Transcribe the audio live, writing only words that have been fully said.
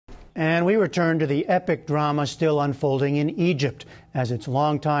And we return to the epic drama still unfolding in Egypt as its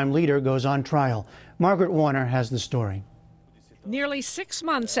longtime leader goes on trial. Margaret Warner has the story. Nearly 6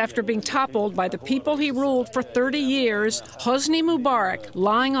 months after being toppled by the people he ruled for 30 years, Hosni Mubarak,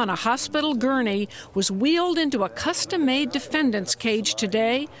 lying on a hospital gurney, was wheeled into a custom-made defendant's cage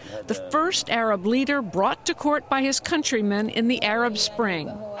today, the first Arab leader brought to court by his countrymen in the Arab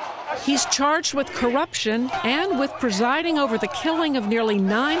Spring. He's charged with corruption and with presiding over the killing of nearly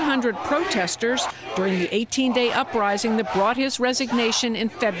 900 protesters during the 18-day uprising that brought his resignation in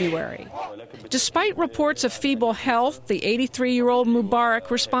February. Despite reports of feeble health, the 83-year-old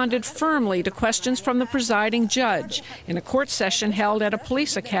Mubarak responded firmly to questions from the presiding judge in a court session held at a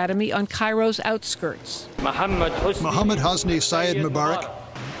police academy on Cairo's outskirts. Mohammed Hosni Syed Mubarak.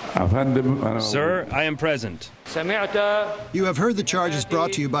 Sir, I am present. You have heard the charges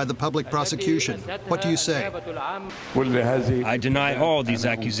brought to you by the public prosecution. What do you say? I deny all these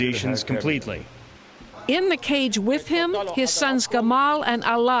accusations completely. In the cage with him, his sons Gamal and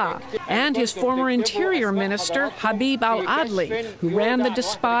Allah, and his former interior minister, Habib al-Adli, who ran the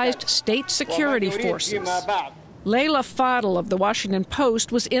despised state security forces. Layla Fadl of the Washington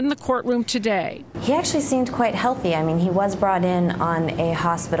Post was in the courtroom today. He actually seemed quite healthy. I mean, he was brought in on a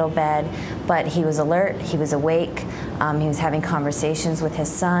hospital bed, but he was alert, he was awake, he was having conversations with his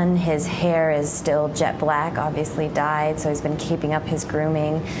son. His hair is still jet black, obviously dyed, so he's been keeping up his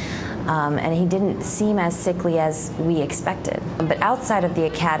grooming. And he didn't seem as sickly as we expected. But outside of the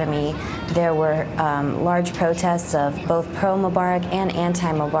academy, there were large protests of both pro-Mubarak and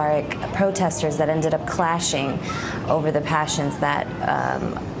anti-Mubarak protesters that ended up clashing over the passions that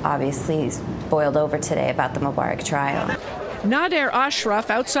obviously boiled over today about the Mubarak trial. Nader Ashraf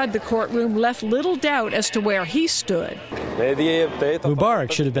outside the courtroom left little doubt as to where he stood.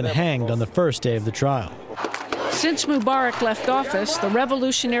 Mubarak should have been hanged on the first day of the trial. Since Mubarak left office, the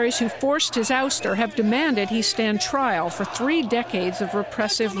revolutionaries who forced his ouster have demanded he stand trial for 3 decades of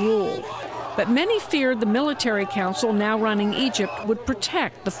repressive rule. But many feared the military council now running Egypt would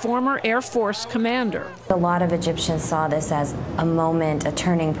protect the former Air Force commander. A lot of Egyptians saw this as a moment, a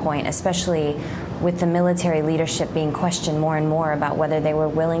turning point, especially with the military leadership being questioned more and more about whether they were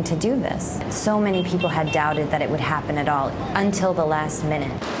willing to do this. So many people had doubted that it would happen at all until the last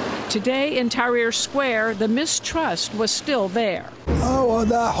minute. Today in Tahrir Square, the mistrust was still there.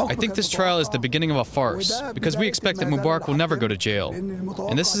 I think this trial is the beginning of a farce, because we expect that Mubarak will never go to jail.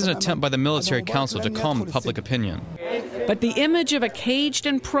 And this is an attempt by the military council to calm public opinion. But the image of a caged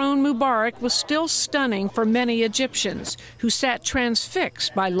and prone Mubarak was still stunning for many Egyptians, who sat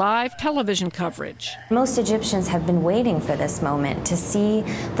transfixed by live television coverage. Most Egyptians have been waiting for this moment to see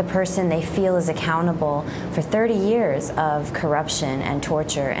the person they feel is accountable for 30 years of corruption and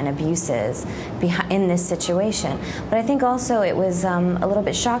torture and abuses in this situation. But I think also it was a little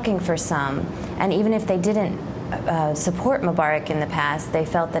bit shocking for some, and even if they didn't support Mubarak in the past, they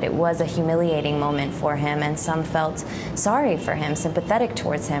felt that it was a humiliating moment for him, and some felt sorry for him, sympathetic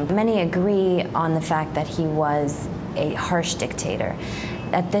towards him. Many agree on the fact that he was a harsh dictator.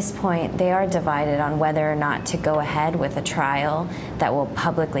 At this point, they are divided on whether or not to go ahead with a trial that will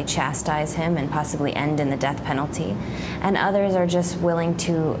publicly chastise him and possibly end in the death penalty. And others are just willing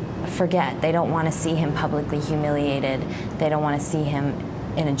to forget. They don't want to see him publicly humiliated. They don't want to see him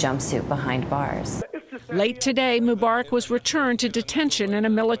in a jumpsuit behind bars. Late today, Mubarak was returned to detention in a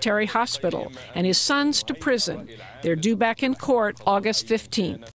military hospital and his sons to prison. They're due back in court August 15th.